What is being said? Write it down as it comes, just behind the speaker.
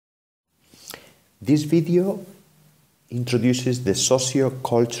This video introduces the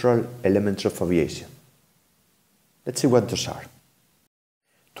socio-cultural elements of aviation. Let's see what those are.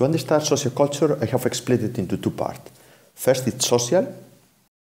 To understand socioculture, I have split it into two parts. First, it's social,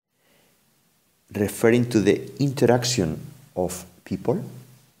 referring to the interaction of people.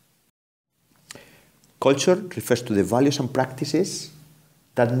 Culture refers to the values and practices.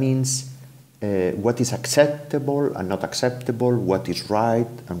 That means what is acceptable and not acceptable, what is right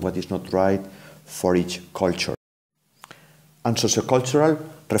and what is not right for each culture. And sociocultural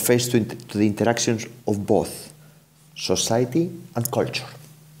refers to the interactions of both society and culture.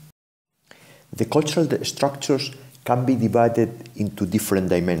 The cultural structures can be divided into different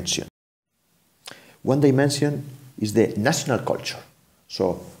dimensions. One dimension is the national culture.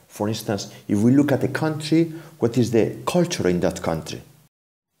 So, for instance, if we look at a country, what is the culture in that country?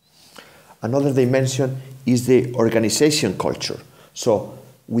 Another dimension is the organization culture. So,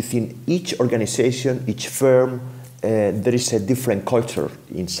 within each organization, each firm, there is a different culture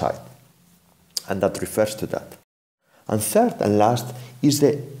inside, and that refers to that. And third and last is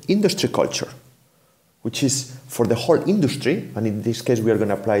the industry culture, which is for the whole industry, and in this case we are going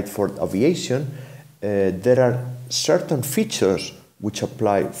to apply it for aviation. There are certain features which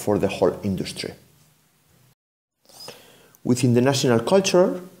apply for the whole industry. Within the national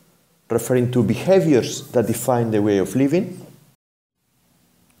culture, referring to behaviors that define the way of living,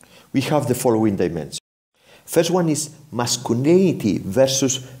 we have the following dimensions. First one is masculinity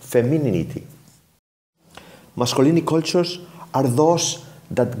versus femininity. Masculine cultures are those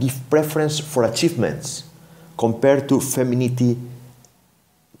that give preference for achievements compared to femininity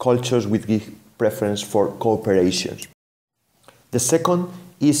cultures which give preference for cooperation. The second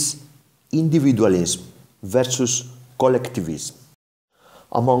is individualism versus collectivism.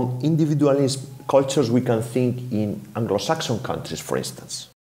 Among individualist cultures, we can think in Anglo-Saxon countries, for instance.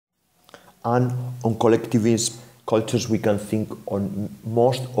 And on collectivist cultures, we can think on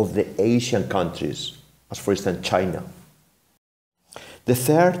most of the Asian countries, as for instance, China. The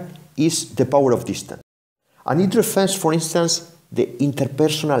third is the power of distance. And it refers, for instance, the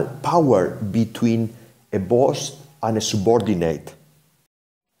interpersonal power between a boss and a subordinate.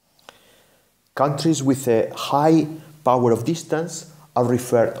 Countries with a high power of distance are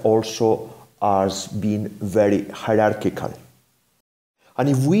referred also as being very hierarchical. And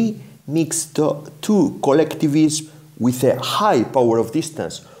if we mix the two, collectivism with a high power of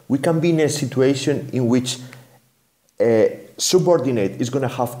distance, we can be in a situation in which a subordinate is going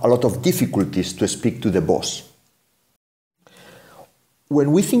to have a lot of difficulties to speak to the boss.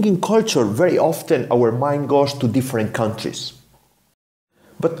 When we think in culture, very often our mind goes to different countries.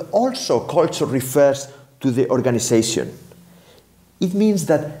 But also culture refers to the organization. It means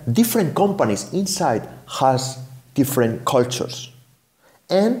that different companies inside has different cultures.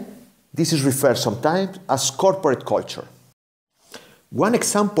 And this is referred sometimes as corporate culture. One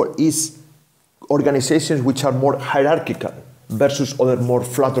example is organizations which are more hierarchical versus other more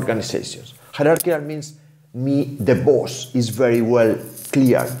flat organizations. Hierarchical means me, the boss, is very well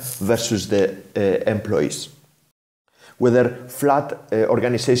clear versus the employees. Whether flat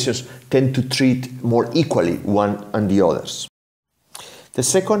organizations tend to treat more equally one and the others. The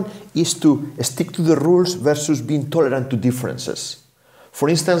second is to stick to the rules versus being tolerant to differences. For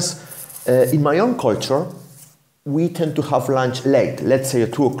instance, in my own culture, we tend to have lunch late, let's say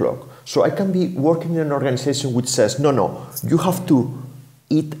at 2 o'clock. So I can be working in an organization which says, no, you have to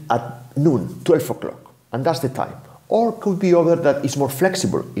eat at noon, 12 o'clock, and that's the time. Or could be other that is more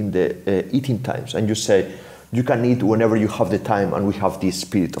flexible in the eating times, and you say, you can eat whenever you have the time and we have this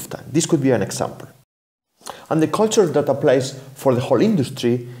spirit of time. This could be an example. And the culture that applies for the whole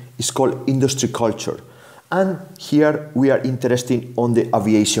industry is called industry culture. And here we are interested on the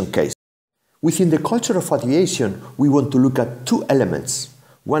aviation case. Within the culture of aviation, we want to look at two elements.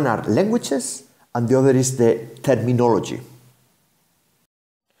 One are languages, and the other is the terminology.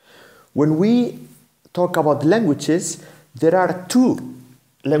 When we talk about languages, there are two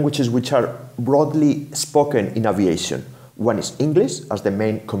languages which are broadly spoken in aviation. One is English as the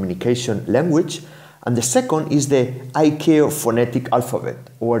main communication language, and the second is the ICAO phonetic alphabet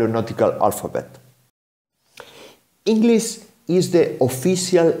or aeronautical alphabet. English is the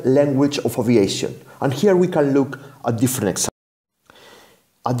official language of aviation, and here we can look at different examples.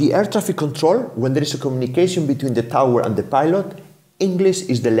 At the air traffic control, when there is a communication between the tower and the pilot, English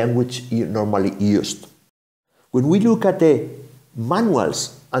is the language normally used. When we look at the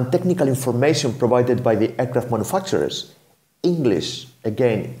manuals and technical information provided by the aircraft manufacturers, English,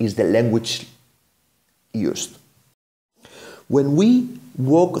 again, is the language used. When we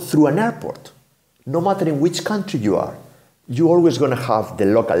walk through an airport, no matter in which country you are, you're always going to have the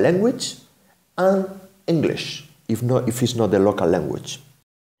local language and English, if it's not the local language.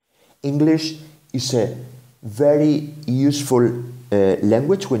 English is a very useful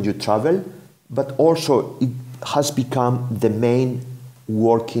language when you travel, but also it has become the main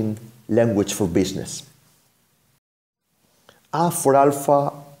working language for business. A for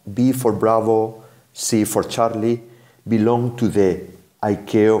Alpha, B for Bravo, C for Charlie belong to the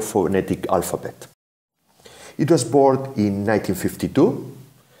ICAO phonetic alphabet. It was born in 1952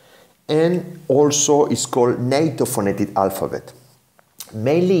 and also is called NATO phonetic alphabet,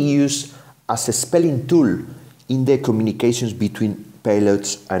 mainly used as a spelling tool in the communications between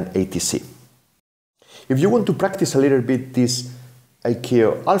pilots and ATC. If you want to practice a little bit this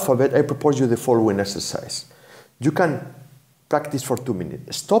ICAO alphabet, I propose you the following exercise. You can practice for 2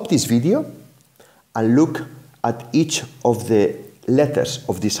 minutes. Stop this video and look at each of the letters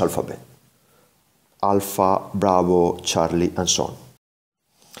of this alphabet. Alpha, Bravo, Charlie, and so on.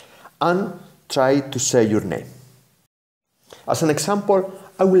 And try to say your name. As an example,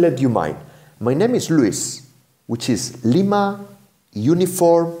 I will let you mine. My name is Luis, which is Lima,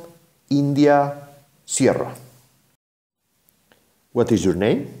 Uniform, India, Sierra. What is your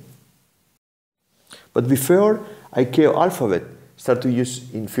name? But before ICAO alphabet started to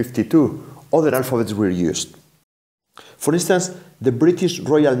use in 52, other alphabets were used. For instance, the British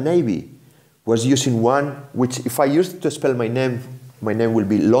Royal Navy was using one which, if I used to spell my name will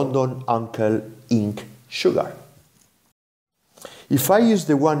be London, Uncle, Ink, Sugar. If I use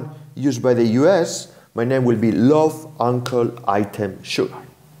the one used by the US, my name will be Love, Uncle, Item, Sugar.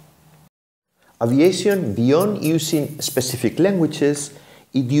 Aviation, beyond using specific languages,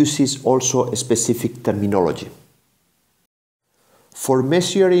 it uses also a specific terminology. For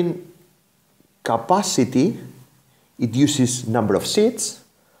measuring capacity, it uses number of seats,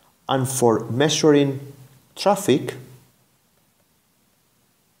 and for measuring traffic,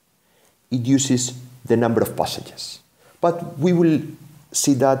 it uses the number of passengers. But we will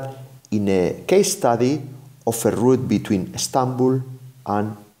see that in a case study of a route between Istanbul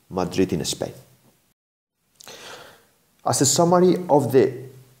and Madrid in Spain. As a summary of the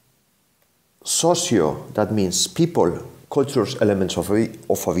socio, that means people, cultures, elements of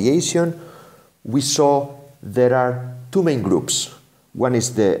aviation, we saw there are two main groups. One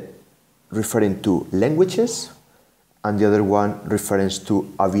is referring to languages, and the other one refers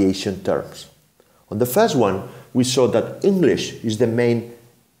to aviation terms. On the first one, we saw that English is the main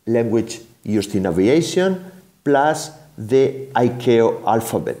language used in aviation, plus the ICAO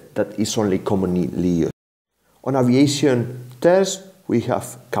alphabet that is only commonly used. On aviation terms, we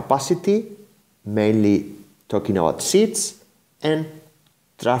have capacity, mainly talking about seats, and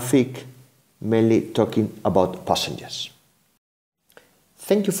traffic, mainly talking about passengers.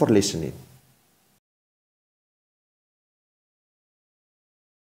 Thank you for listening.